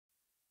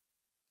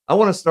I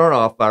want to start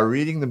off by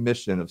reading the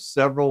mission of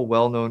several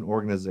well known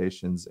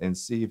organizations and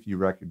see if you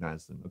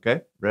recognize them.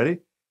 Okay, ready?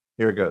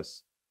 Here it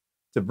goes.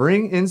 To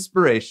bring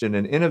inspiration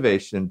and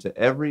innovation to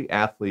every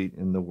athlete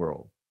in the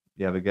world.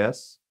 You have a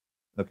guess?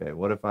 Okay,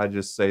 what if I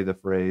just say the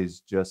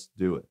phrase, just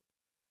do it?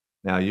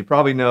 Now, you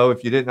probably know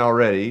if you didn't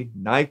already,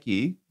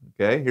 Nike,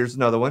 okay, here's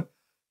another one,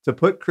 to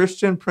put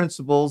Christian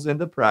principles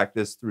into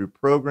practice through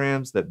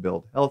programs that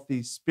build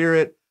healthy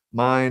spirit,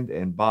 mind,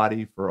 and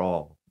body for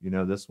all. You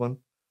know this one?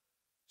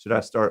 Should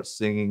I start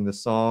singing the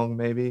song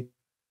maybe?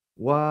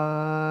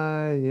 YMCA.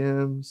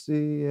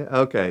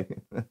 Okay,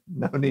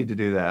 no need to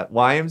do that.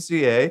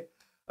 YMCA.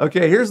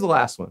 Okay, here's the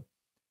last one.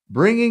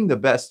 Bringing the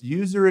best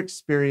user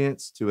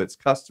experience to its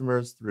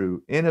customers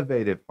through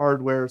innovative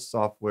hardware,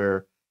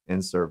 software,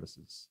 and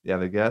services. You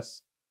have a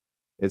guess?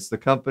 It's the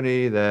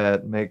company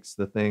that makes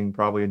the thing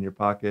probably in your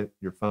pocket,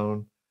 your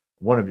phone,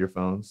 one of your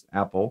phones,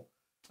 Apple.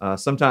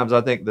 Sometimes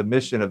I think the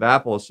mission of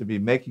Apple should be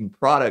making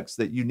products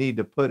that you need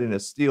to put in a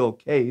steel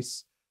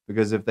case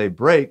because if they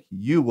break,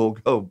 you will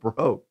go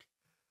broke.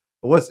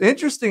 What's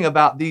interesting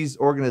about these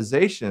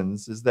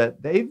organizations is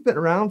that they've been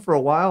around for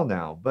a while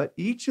now, but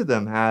each of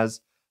them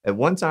has, at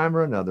one time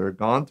or another,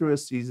 gone through a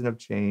season of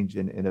change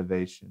and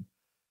innovation.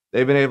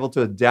 They've been able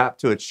to adapt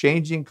to a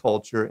changing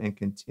culture and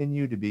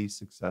continue to be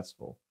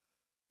successful.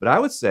 But I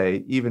would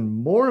say, even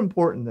more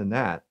important than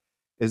that,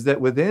 is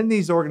that within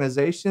these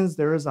organizations,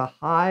 there is a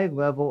high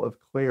level of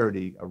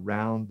clarity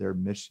around their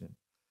mission.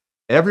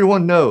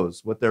 Everyone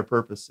knows what their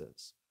purpose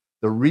is,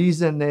 the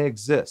reason they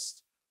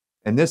exist.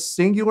 And this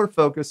singular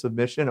focus of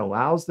mission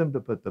allows them to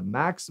put the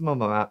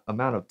maximum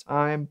amount of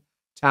time,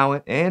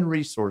 talent, and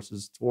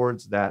resources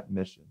towards that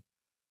mission.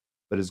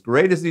 But as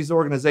great as these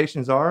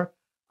organizations are,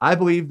 I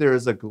believe there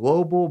is a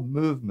global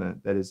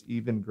movement that is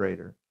even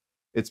greater.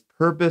 Its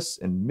purpose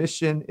and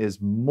mission is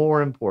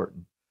more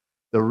important.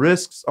 The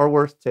risks are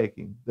worth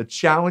taking, the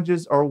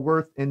challenges are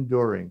worth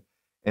enduring,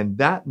 and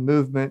that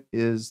movement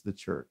is the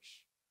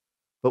church.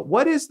 But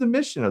what is the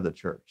mission of the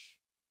church?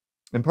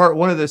 In part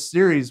one of this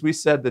series, we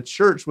said the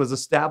church was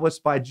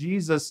established by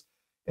Jesus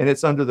and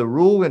it's under the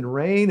rule and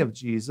reign of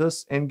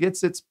Jesus and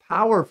gets its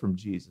power from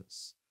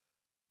Jesus.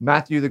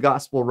 Matthew, the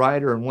gospel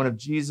writer and one of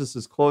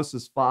Jesus'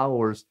 closest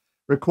followers,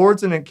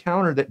 records an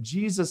encounter that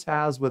Jesus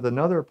has with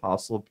another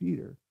apostle,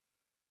 Peter.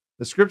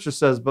 The scripture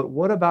says, "But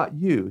what about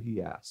you?" he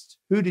asked.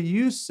 "Who do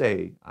you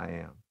say I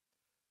am?"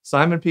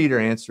 Simon Peter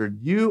answered,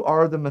 "You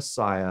are the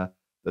Messiah,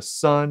 the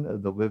Son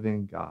of the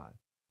living God."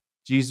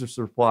 Jesus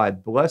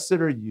replied, "Blessed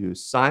are you,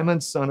 Simon,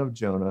 son of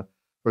Jonah,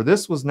 for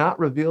this was not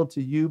revealed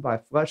to you by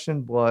flesh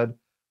and blood,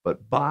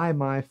 but by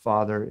my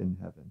Father in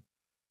heaven.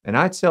 And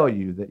I tell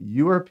you that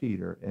you are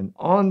Peter, and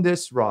on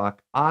this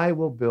rock I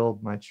will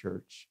build my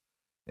church,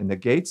 and the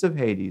gates of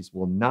Hades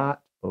will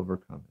not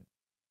overcome it."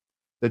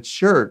 The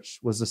church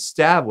was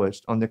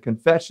established on the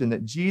confession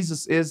that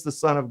Jesus is the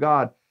Son of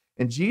God.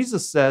 And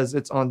Jesus says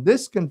it's on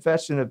this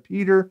confession of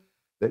Peter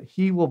that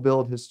he will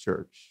build his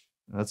church.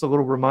 Now, that's a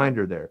little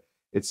reminder there.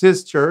 It's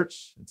his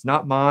church. It's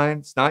not mine.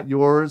 It's not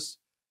yours,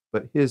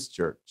 but his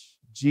church,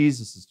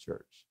 Jesus'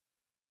 church.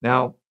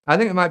 Now, I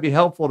think it might be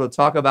helpful to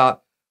talk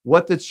about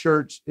what the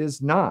church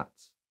is not.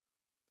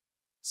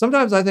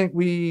 Sometimes I think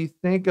we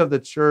think of the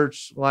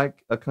church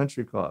like a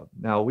country club.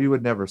 Now, we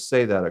would never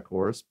say that, of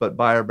course, but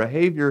by our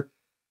behavior,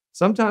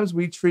 sometimes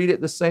we treat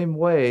it the same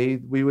way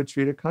we would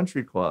treat a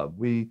country club.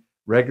 We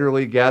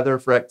regularly gather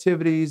for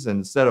activities, and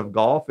instead of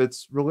golf,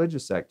 it's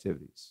religious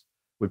activities.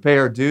 We pay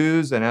our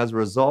dues, and as a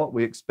result,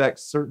 we expect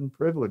certain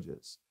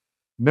privileges.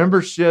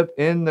 Membership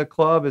in the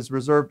club is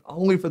reserved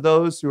only for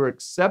those who are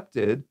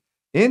accepted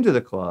into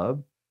the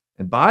club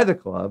and by the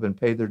club and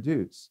pay their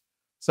dues.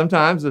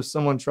 Sometimes if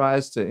someone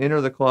tries to enter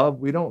the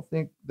club, we don't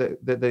think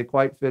that they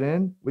quite fit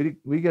in.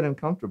 We get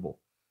uncomfortable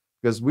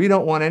because we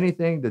don't want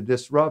anything to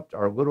disrupt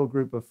our little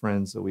group of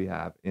friends that we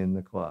have in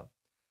the club.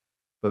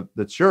 But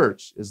the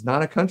church is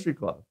not a country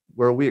club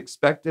where we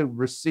expect to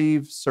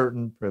receive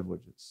certain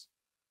privileges.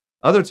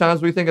 Other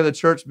times we think of the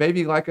church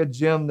maybe like a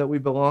gym that we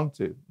belong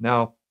to.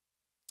 Now,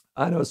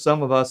 I know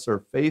some of us are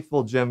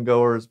faithful gym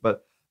goers,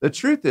 but the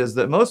truth is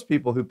that most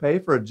people who pay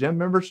for a gym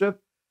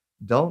membership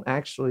don't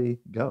actually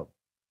go.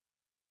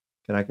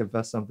 Can I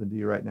confess something to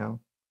you right now?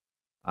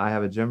 I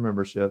have a gym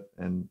membership,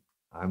 and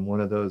I'm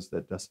one of those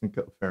that doesn't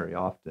go very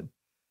often.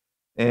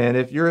 And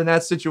if you're in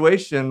that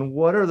situation,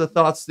 what are the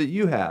thoughts that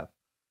you have?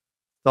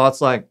 Thoughts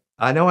like,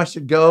 I know I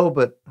should go,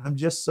 but I'm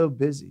just so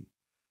busy.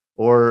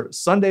 Or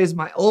Sunday is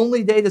my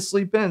only day to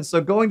sleep in, so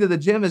going to the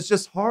gym is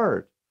just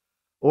hard.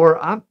 Or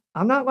I'm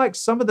not like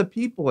some of the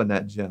people in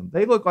that gym.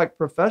 They look like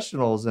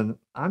professionals, and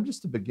I'm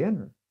just a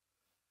beginner.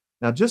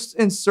 Now, just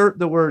insert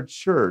the word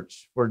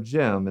church or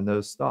gym in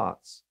those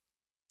thoughts.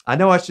 I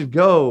know I should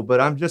go, but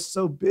I'm just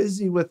so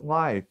busy with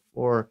life.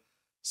 Or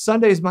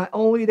Sunday's my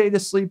only day to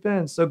sleep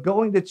in, so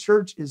going to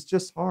church is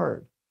just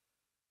hard.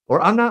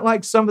 Or I'm not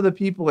like some of the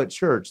people at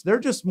church. They're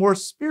just more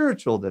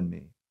spiritual than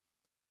me.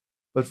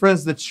 But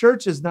friends, the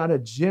church is not a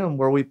gym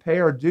where we pay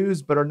our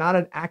dues, but are not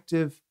an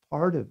active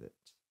part of it.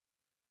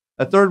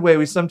 A third way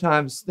we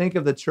sometimes think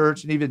of the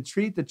church and even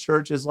treat the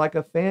church as like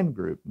a fan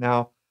group.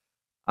 Now,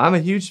 I'm a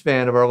huge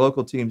fan of our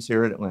local teams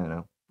here in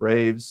Atlanta: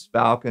 Braves,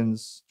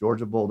 Falcons,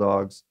 Georgia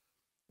Bulldogs.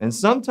 And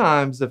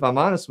sometimes, if I'm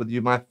honest with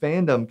you, my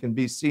fandom can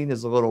be seen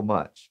as a little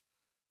much.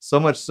 So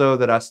much so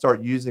that I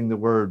start using the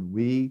word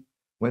we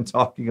when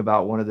talking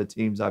about one of the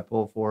teams I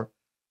pull for.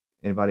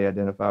 Anybody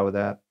identify with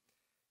that?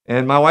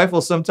 And my wife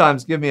will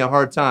sometimes give me a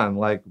hard time,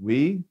 like,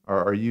 we?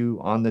 Are you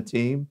on the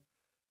team?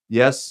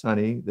 Yes,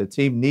 honey, the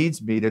team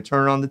needs me to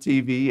turn on the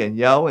TV and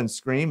yell and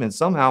scream, and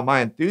somehow my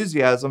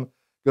enthusiasm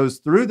goes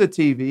through the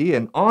TV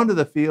and onto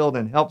the field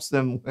and helps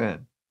them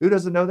win. Who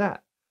doesn't know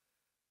that?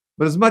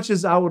 But as much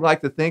as I would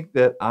like to think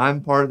that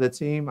I'm part of the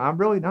team, I'm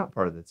really not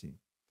part of the team.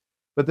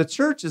 But the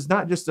church is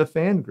not just a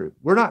fan group.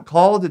 We're not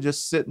called to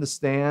just sit in the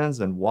stands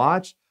and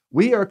watch.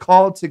 We are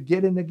called to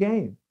get in the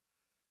game.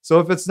 So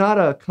if it's not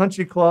a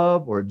country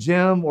club or a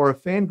gym or a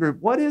fan group,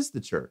 what is the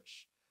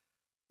church?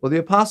 Well, the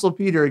Apostle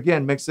Peter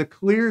again makes a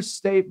clear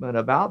statement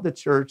about the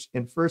church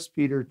in 1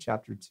 Peter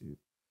chapter 2.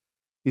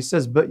 He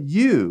says, "But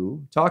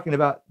you," talking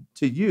about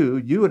to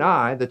you and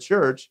I, the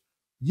church,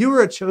 "you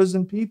are a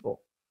chosen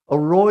people, a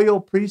royal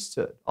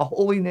priesthood, a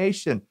holy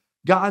nation,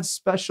 God's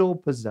special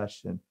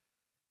possession,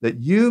 that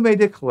you may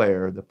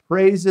declare the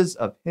praises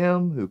of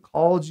him who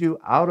called you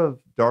out of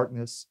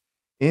darkness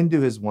into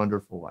his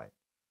wonderful light."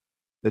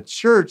 The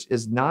church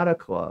is not a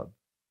club,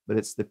 but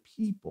it's the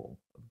people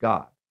of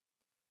God.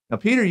 Now,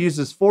 Peter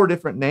uses 4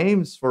 different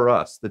names for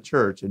us, the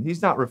church, and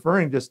he's not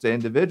referring just to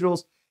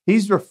individuals.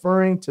 He's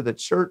referring to the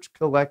church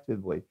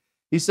collectively.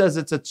 He says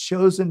it's a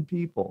chosen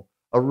people,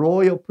 a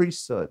royal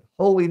priesthood,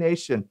 holy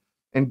nation,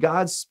 and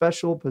God's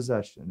special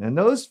possession. And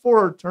those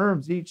 4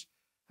 terms each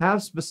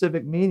have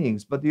specific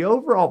meanings, but the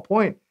overall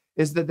point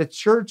is that the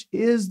church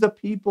is the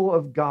people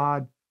of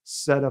God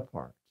set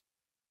apart.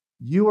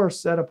 You are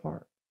set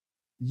apart.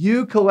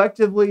 You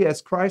collectively,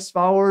 as Christ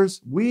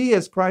followers, we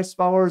as Christ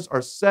followers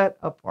are set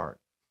apart.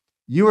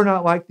 You are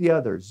not like the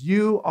others.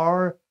 You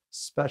are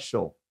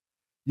special.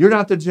 You're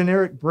not the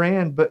generic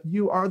brand, but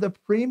you are the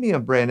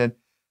premium brand. And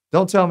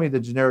don't tell me the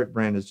generic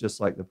brand is just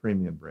like the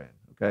premium brand,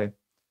 okay?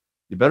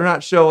 You better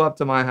not show up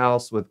to my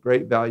house with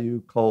Great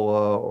Value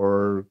Cola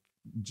or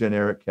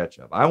generic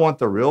ketchup. I want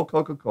the real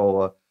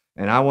Coca-Cola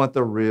and I want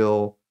the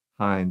real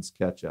Heinz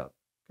ketchup,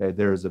 okay?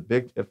 There is a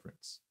big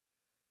difference.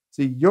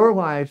 See, your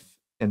life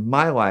and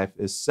my life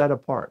is set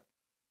apart.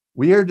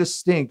 We are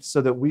distinct so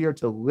that we are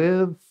to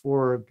live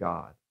for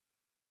God.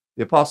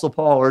 The Apostle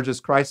Paul urges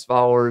Christ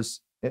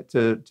followers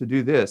to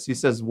do this. He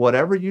says,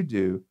 "Whatever you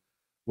do,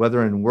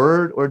 whether in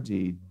word or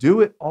deed,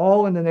 do it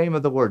all in the name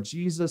of the Lord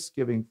Jesus,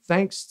 giving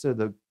thanks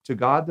to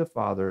God the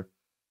Father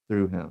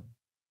through him."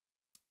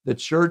 The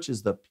church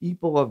is the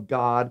people of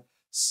God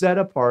set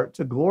apart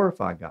to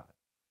glorify God.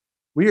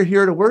 We are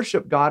here to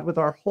worship God with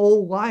our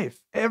whole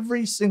life,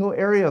 every single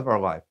area of our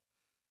life.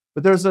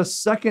 But there's a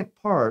second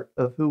part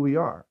of who we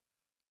are.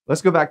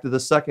 Let's go back to the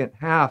second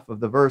half of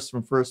the verse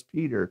from 1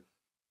 Peter,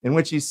 in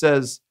which he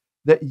says,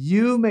 "That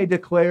you may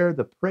declare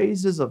the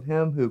praises of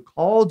him who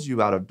called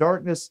you out of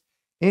darkness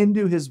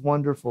into his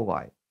wonderful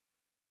light."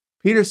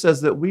 Peter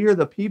says that we are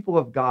the people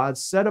of God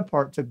set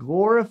apart to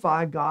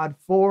glorify God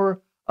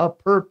for a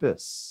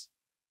purpose.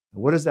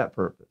 And what is that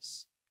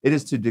purpose? It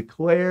is to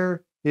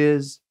declare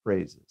his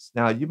praises.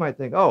 Now, you might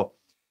think, oh,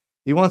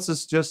 he wants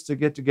us just to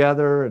get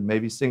together and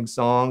maybe sing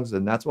songs,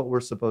 and that's what we're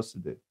supposed to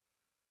do.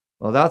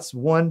 Well, that's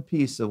one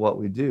piece of what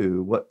we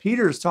do. What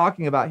Peter is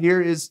talking about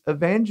here is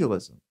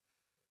evangelism.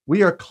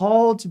 We are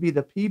called to be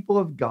the people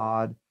of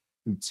God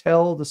who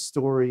tell the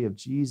story of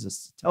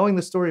Jesus. Telling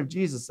the story of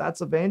Jesus,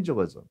 that's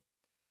evangelism.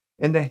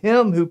 And the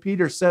him who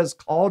Peter says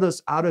called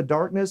us out of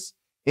darkness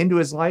into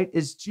his light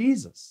is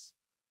Jesus.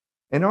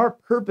 And our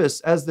purpose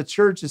as the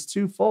church is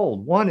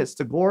twofold. One, it's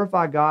to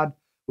glorify God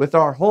with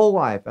our whole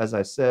life, as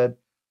I said.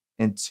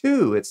 And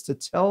 2, it's to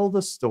tell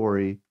the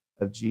story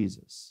of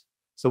Jesus.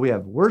 So we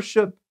have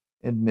worship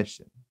and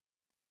mission.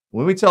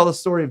 When we tell the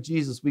story of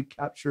Jesus, we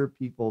capture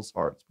people's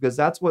hearts because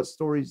that's what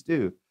stories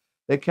do.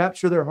 They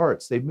capture their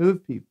hearts, they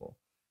move people.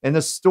 And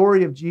the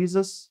story of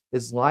Jesus,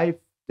 his life,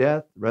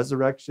 death,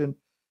 resurrection,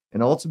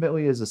 and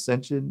ultimately his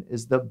ascension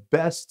is the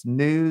best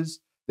news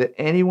that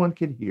anyone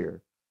could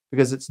hear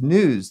because it's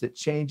news that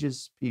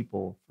changes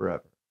people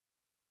forever.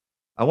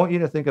 I want you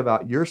to think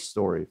about your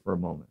story for a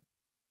moment.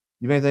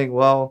 You may think,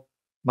 well,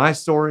 my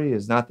story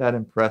is not that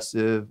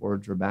impressive or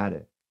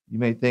dramatic. You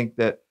may think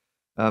that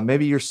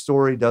maybe your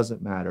story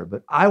doesn't matter,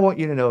 but I want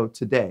you to know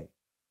today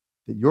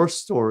that your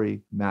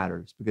story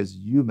matters because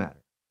you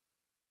matter.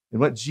 And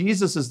what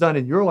Jesus has done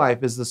in your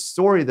life is the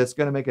story that's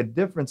going to make a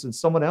difference in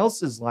someone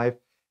else's life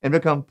and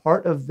become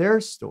part of their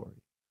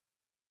story.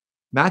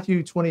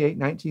 Matthew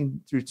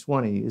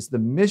 28:19-20 is the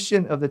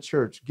mission of the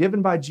church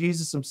given by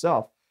Jesus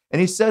himself.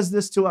 And he says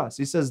this to us.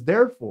 He says,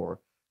 "Therefore,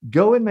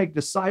 go and make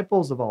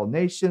disciples of all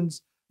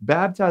nations,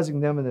 baptizing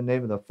them in the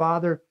name of the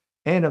Father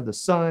and of the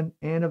Son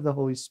and of the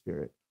Holy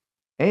Spirit,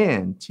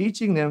 and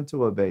teaching them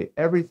to obey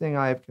everything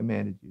I have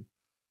commanded you.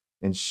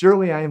 And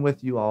surely I am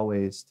with you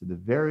always to the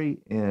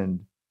very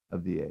end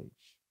of the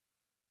age."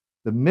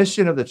 The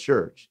mission of the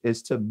church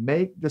is to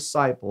make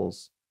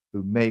disciples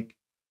who make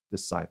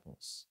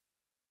disciples.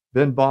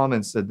 Ben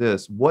Bauman said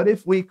this: what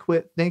if we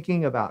quit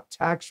thinking about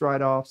tax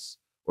write-offs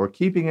or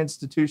keeping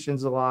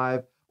institutions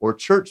alive or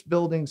church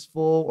buildings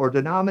full or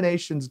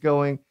denominations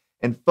going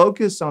and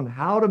focus on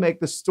how to make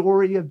the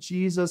story of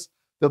Jesus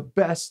the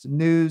best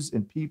news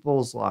in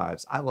people's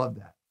lives? I love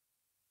that.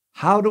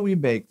 How do we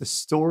make the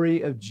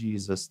story of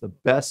Jesus the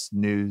best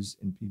news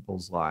in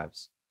people's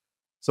lives?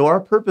 So our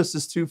purpose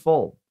is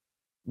twofold: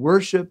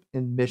 worship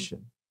and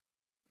mission.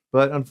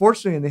 But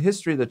unfortunately, in the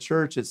history of the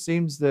church, it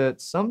seems that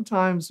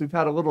sometimes we've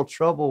had a little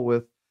trouble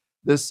with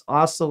this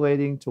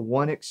oscillating to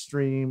one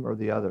extreme or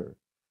the other.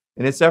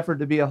 In its effort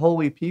to be a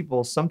holy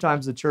people,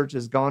 sometimes the church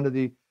has gone to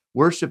the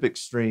worship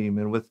extreme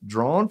and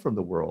withdrawn from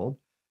the world.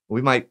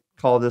 We might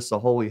call this a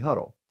holy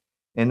huddle.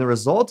 And the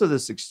result of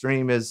this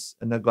extreme is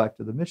a neglect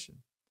of the mission.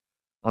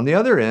 On the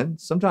other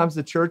end, sometimes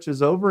the church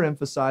has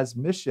overemphasized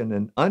mission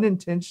and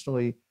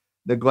unintentionally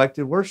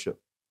neglected worship.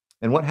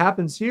 And what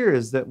happens here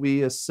is that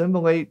we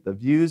assimilate the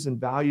views and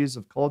values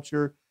of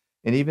culture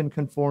and even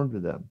conform to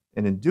them.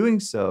 And in doing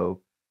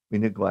so, we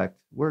neglect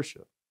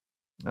worship.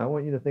 Now, I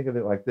want you to think of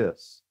it like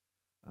this.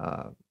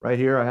 Right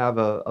here, I have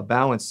a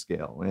balance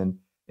scale,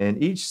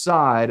 and each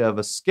side of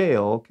a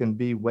scale can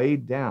be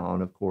weighed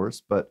down, of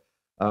course, but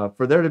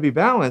for there to be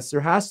balance,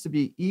 there has to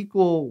be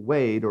equal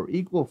weight or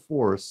equal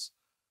force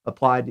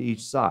applied to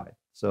each side.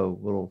 So,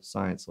 little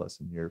science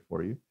lesson here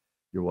for you.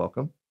 You're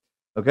welcome.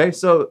 Okay,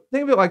 so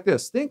think of it like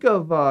this. Think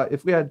of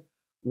if we had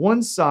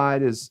one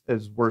side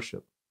as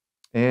worship,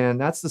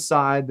 and that's the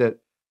side that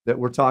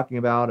we're talking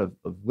about of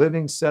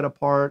living set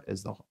apart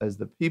as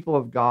the people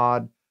of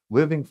God,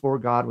 living for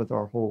God with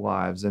our whole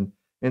lives. And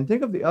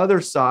think of the other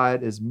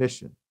side as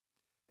mission.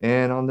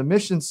 And on the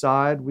mission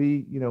side,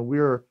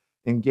 we're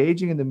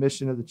engaging in the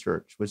mission of the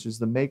church, which is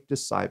to make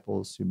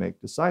disciples who make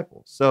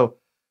disciples. So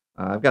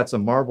I've got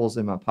some marbles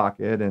in my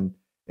pocket,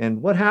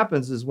 and what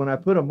happens is when I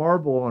put a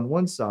marble on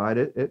one side,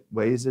 it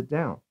weighs it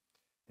down.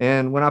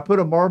 And when I put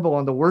a marble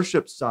on the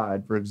worship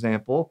side, for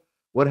example,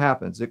 what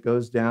happens? It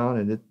goes down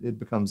and it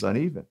becomes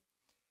uneven.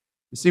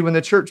 You see, when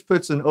the church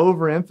puts an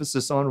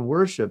overemphasis on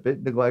worship,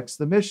 it neglects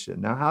the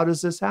mission. Now, how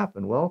does this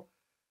happen? Well,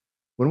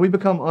 when we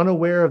become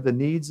unaware of the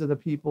needs of the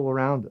people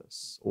around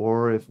us,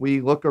 or if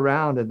we look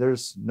around and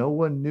there's no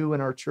one new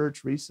in our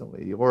church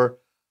recently, or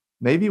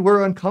maybe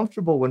we're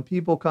uncomfortable when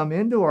people come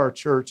into our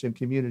church and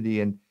community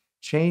and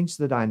change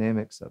the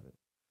dynamics of it.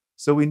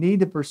 So we need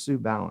to pursue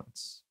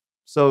balance.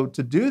 So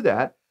to do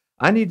that,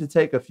 I need to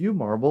take a few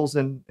marbles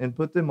and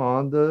put them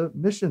on the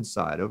mission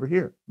side over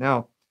here.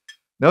 Now,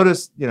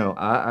 notice,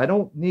 I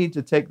don't need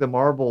to take the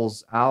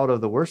marbles out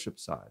of the worship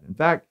side. In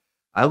fact,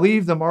 I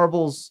leave the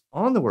marbles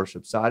on the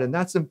worship side, and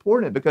that's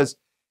important because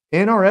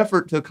in our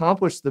effort to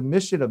accomplish the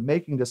mission of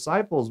making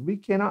disciples, we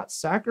cannot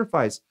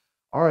sacrifice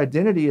our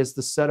identity as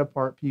the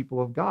set-apart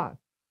people of God.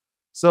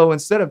 So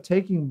instead of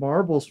taking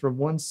marbles from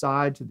one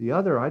side to the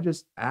other, I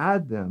just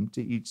add them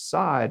to each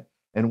side.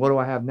 And what do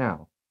I have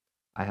now?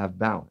 I have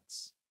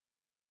balance.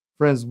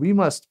 Friends, we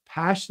must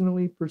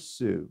passionately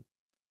pursue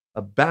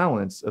a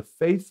balance of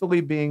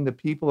faithfully being the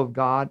people of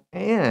God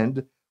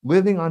and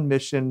living on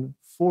mission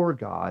for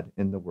God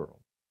in the world.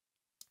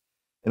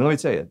 And let me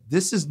tell you,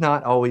 this is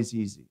not always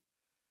easy.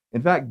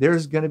 In fact,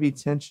 there's going to be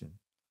tension.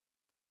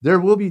 There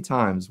will be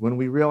times when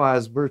we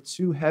realize we're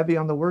too heavy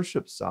on the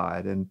worship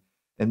side, and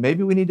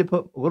maybe we need to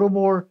put a little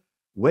more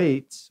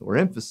weight or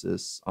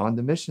emphasis on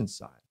the mission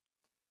side.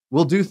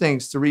 We'll do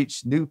things to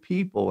reach new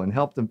people and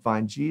help them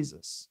find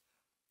Jesus.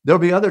 There'll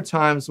be other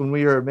times when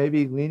we are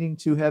maybe leaning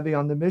too heavy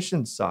on the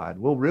mission side.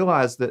 We'll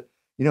realize that,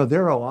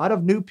 there are a lot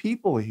of new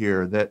people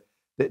here that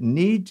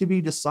need to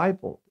be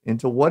discipled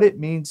into what it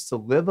means to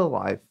live a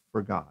life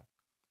for God.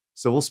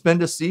 So we'll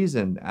spend a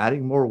season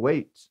adding more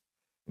weight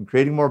and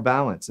creating more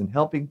balance and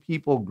helping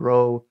people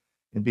grow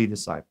and be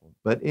discipled.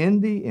 But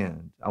in the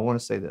end, I want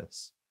to say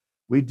this: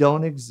 we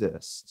don't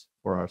exist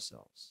for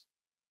ourselves.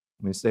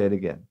 Let me say it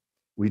again.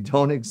 We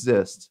don't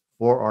exist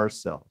for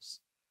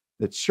ourselves.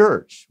 The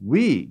church,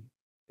 we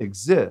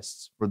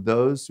exist for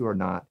those who are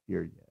not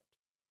here yet.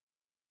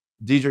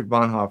 Dietrich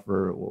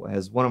Bonhoeffer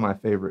has one of my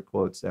favorite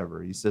quotes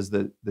ever. He says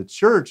that the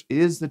church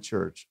is the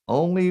church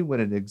only when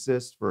it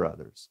exists for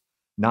others,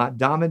 not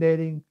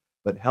dominating,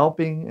 but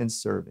helping and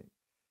serving.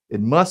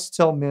 It must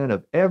tell men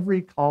of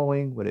every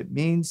calling what it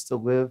means to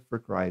live for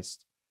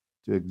Christ,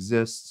 to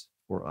exist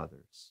for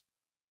others.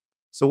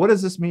 So what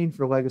does this mean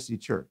for Legacy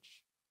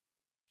Church?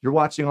 If you're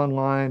watching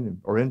online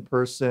or in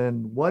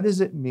person, what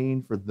does it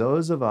mean for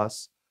those of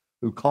us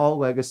who call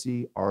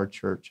Legacy our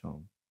church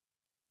home?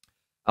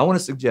 I want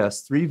to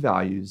suggest 3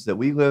 values that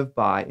we live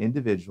by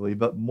individually,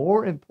 but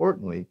more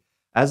importantly,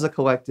 as a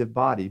collective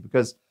body,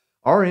 because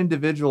our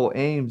individual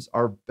aims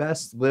are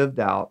best lived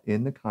out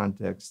in the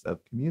context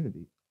of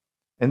community.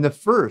 And the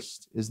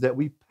first is that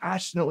we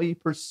passionately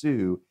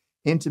pursue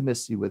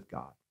intimacy with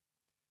God.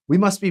 We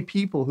must be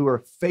people who are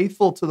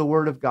faithful to the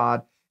Word of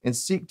God and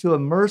seek to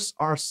immerse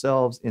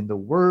ourselves in the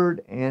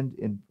Word and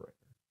in prayer.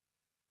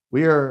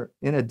 We are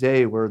in a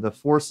day where the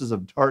forces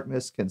of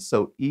darkness can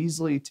so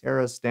easily tear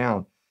us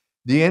down.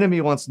 The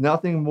enemy wants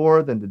nothing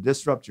more than to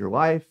disrupt your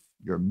life,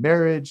 your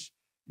marriage,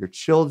 your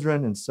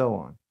children, and so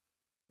on.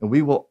 And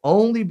we will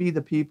only be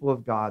the people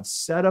of God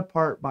set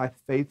apart by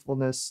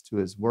faithfulness to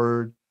his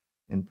word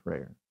and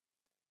prayer.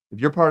 If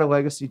you're part of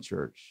Legacy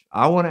Church,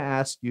 I want to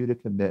ask you to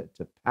commit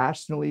to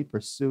passionately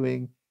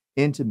pursuing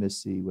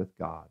intimacy with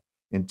God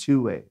in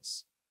two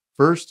ways.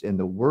 First, in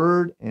the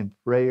word and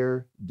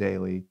prayer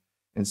daily,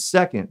 and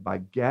second, by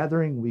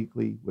gathering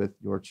weekly with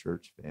your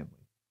church family.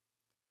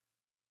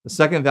 The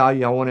second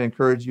value I want to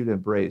encourage you to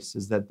embrace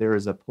is that there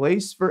is a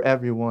place for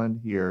everyone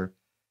here,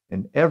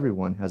 and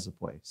everyone has a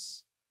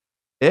place.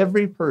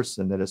 Every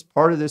person that is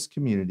part of this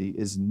community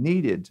is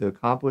needed to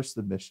accomplish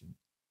the mission.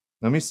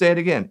 Let me say it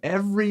again.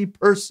 Every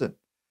person,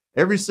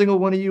 every single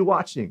one of you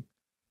watching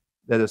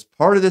that is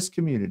part of this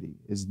community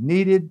is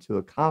needed to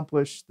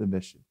accomplish the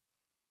mission.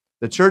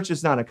 The church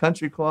is not a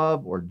country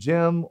club or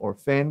gym or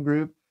fan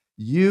group.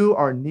 You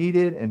are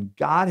needed, and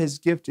God has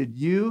gifted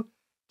you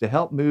to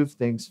help move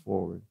things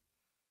forward.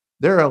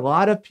 There are a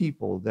lot of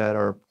people that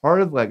are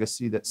part of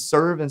Legacy that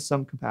serve in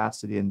some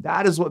capacity, and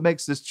that is what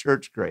makes this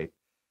church great.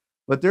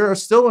 But there are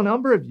still a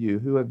number of you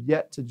who have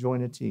yet to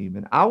join a team,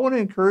 and I want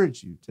to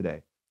encourage you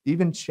today,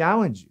 even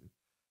challenge you,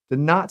 to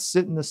not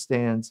sit in the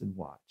stands and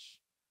watch,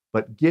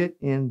 but get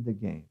in the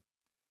game.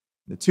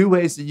 The two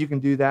ways that you can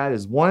do that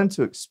is, one,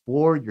 to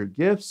explore your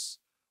gifts.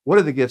 What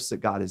are the gifts that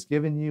God has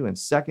given you? And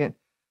second,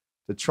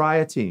 to try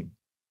a team,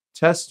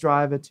 test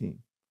drive a team.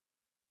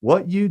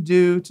 What you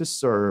do to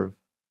serve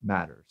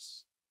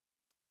matters.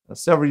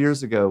 Several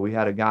years ago, we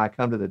had a guy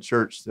come to the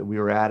church that we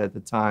were at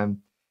the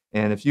time.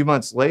 And a few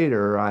months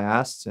later, I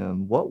asked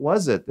him, what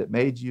was it that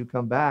made you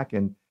come back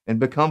and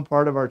become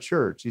part of our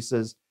church? He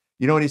says,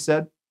 you know what he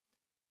said?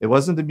 It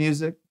wasn't the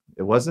music.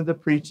 It wasn't the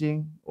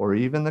preaching or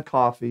even the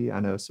coffee. I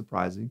know,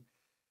 surprising.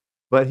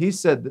 But he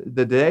said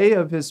the day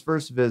of his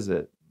first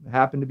visit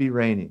happened to be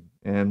raining.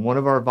 And one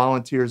of our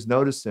volunteers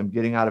noticed him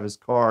getting out of his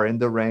car in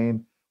the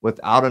rain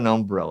without an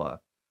umbrella.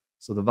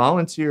 So the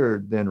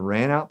volunteer then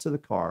ran out to the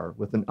car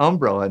with an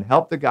umbrella and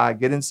helped the guy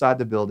get inside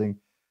the building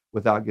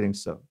without getting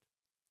soaked.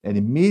 And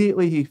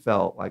immediately he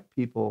felt like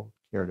people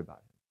cared about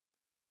him.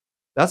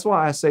 That's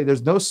why I say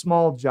there's no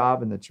small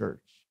job in the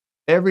church.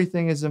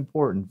 Everything is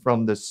important,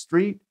 from the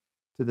street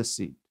to the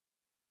seat.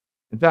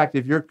 In fact,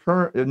 if you're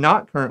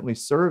not currently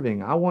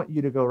serving, I want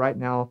you to go right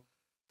now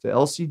to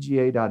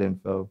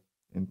lcga.info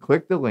and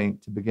click the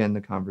link to begin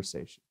the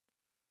conversation.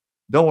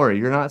 Don't worry,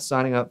 you're not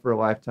signing up for a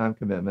lifetime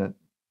commitment.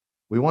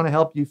 We want to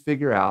help you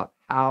figure out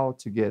how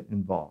to get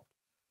involved.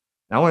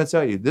 And I want to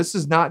tell you, this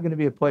is not going to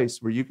be a place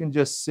where you can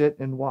just sit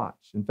and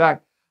watch. In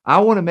fact,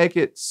 I want to make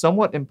it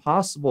somewhat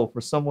impossible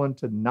for someone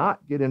to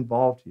not get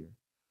involved here.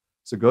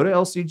 So go to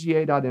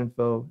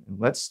lcga.info and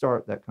let's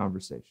start that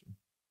conversation.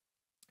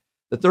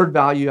 The third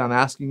value I'm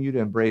asking you to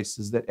embrace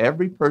is that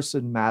every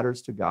person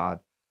matters to God,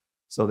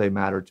 so they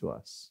matter to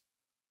us.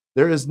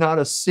 There is not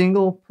a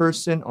single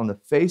person on the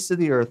face of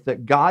the earth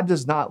that God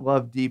does not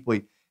love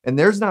deeply. And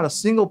there's not a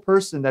single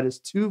person that is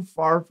too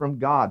far from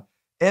God.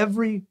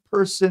 Every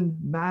person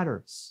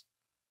matters.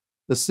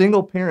 The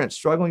single parent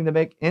struggling to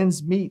make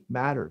ends meet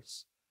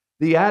matters.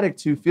 The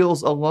addict who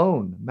feels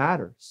alone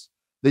matters.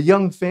 The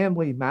young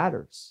family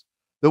matters.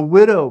 The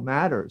widow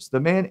matters. The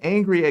man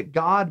angry at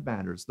God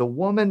matters. The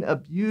woman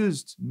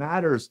abused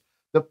matters.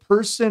 The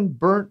person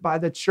burnt by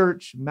the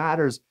church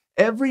matters.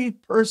 Every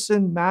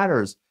person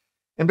matters.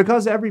 And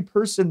because every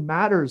person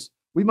matters,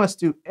 we must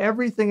do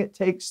everything it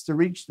takes to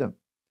reach them.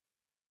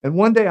 And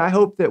one day I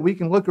hope that we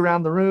can look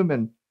around the room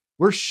and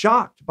we're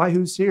shocked by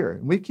who's here.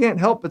 And we can't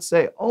help but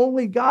say,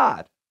 only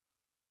God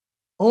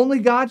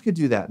could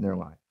do that in their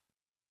life.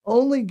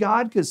 Only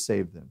God could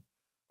save them.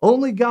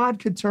 Only God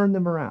could turn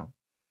them around.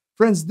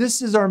 Friends,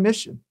 this is our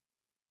mission.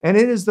 And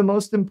it is the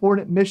most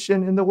important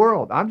mission in the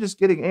world. I'm just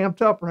getting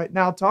amped up right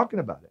now talking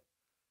about it.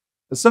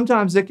 But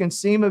sometimes it can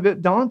seem a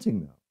bit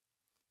daunting, though.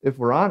 If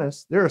we're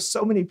honest, there are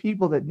so many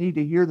people that need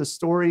to hear the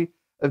story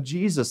of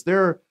Jesus.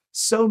 There are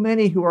so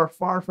many who are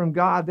far from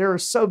God. There are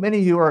so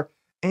many who are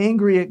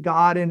angry at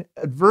God and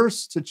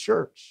adverse to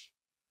church.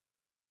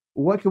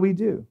 What can we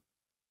do?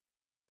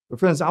 But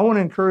friends, I want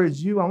to encourage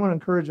you. I want to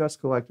encourage us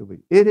collectively.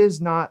 It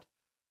is not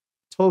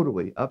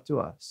totally up to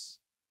us.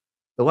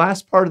 The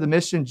last part of the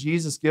mission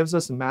Jesus gives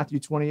us in Matthew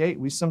 28,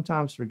 we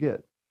sometimes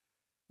forget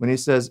when he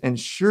says, and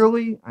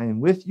surely I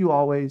am with you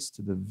always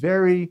to the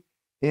very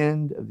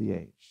end of the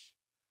age.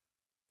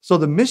 So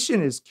the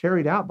mission is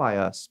carried out by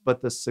us,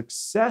 but the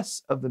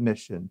success of the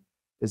mission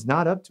is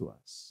not up to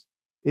us.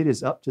 It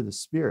is up to the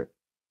Spirit.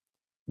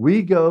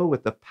 We go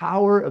with the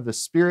power of the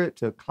Spirit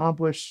to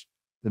accomplish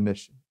the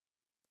mission.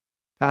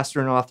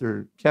 Pastor and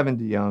author Kevin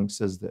DeYoung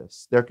says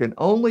this: there can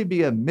only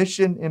be a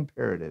mission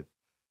imperative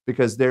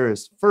because there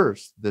is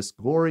first this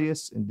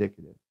glorious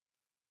indicative.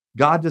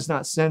 God does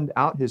not send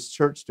out his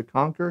church to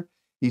conquer.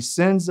 He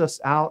sends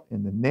us out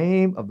in the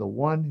name of the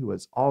one who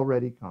has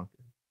already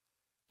conquered.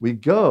 We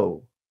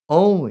go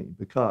only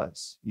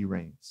because he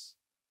reigns.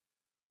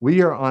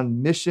 We are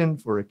on mission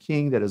for a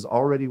king that has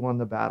already won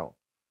the battle.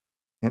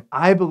 And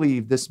I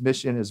believe this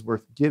mission is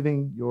worth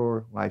giving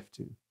your life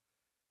to.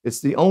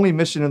 It's the only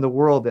mission in the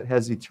world that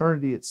has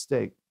eternity at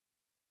stake.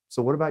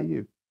 So what about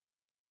you?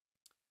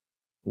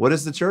 What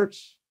is the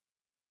church?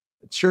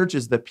 The church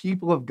is the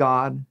people of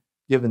God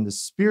given the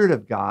Spirit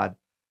of God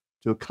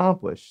to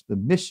accomplish the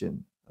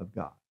mission of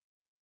God.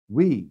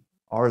 We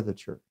are the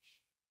church.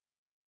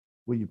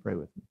 Will you pray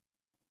with me?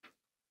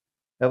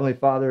 Heavenly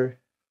Father,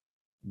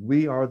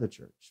 we are the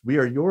church. We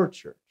are your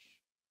church,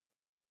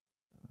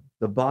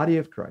 the body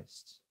of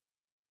Christ,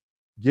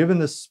 given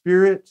the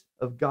Spirit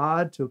of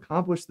God to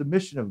accomplish the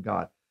mission of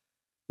God.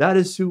 That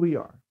is who we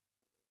are.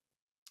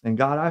 And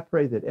God, I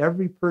pray that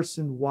every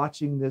person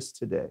watching this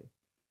today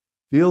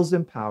feels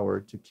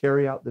empowered to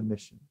carry out the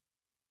mission,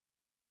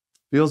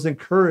 feels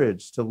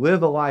encouraged to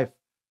live a life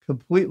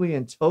completely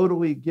and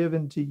totally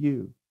given to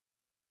you,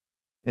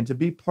 and to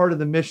be part of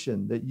the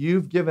mission that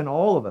you've given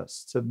all of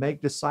us to make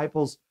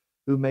disciples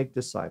who make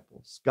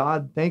disciples.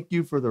 God, thank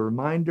you for the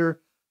reminder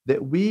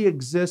that we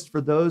exist for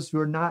those who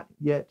are not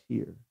yet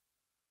here,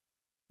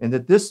 and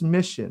that this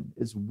mission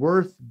is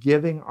worth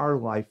giving our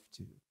life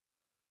to.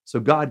 So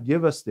God,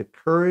 give us the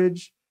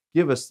courage,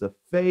 give us the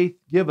faith,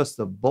 give us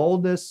the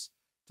boldness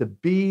to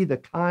be the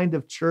kind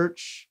of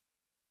church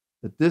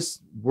that this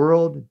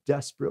world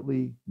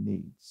desperately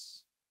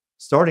needs.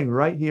 Starting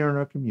right here in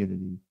our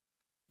community,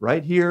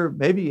 right here,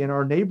 maybe in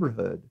our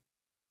neighborhood,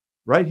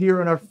 right here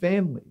in our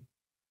family,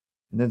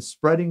 and then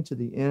spreading to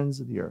the ends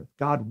of the earth.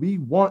 God, we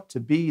want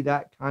to be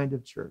that kind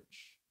of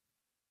church.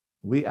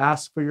 We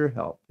ask for your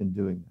help in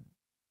doing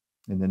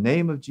that. In the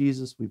name of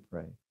Jesus, we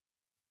pray.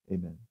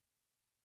 Amen.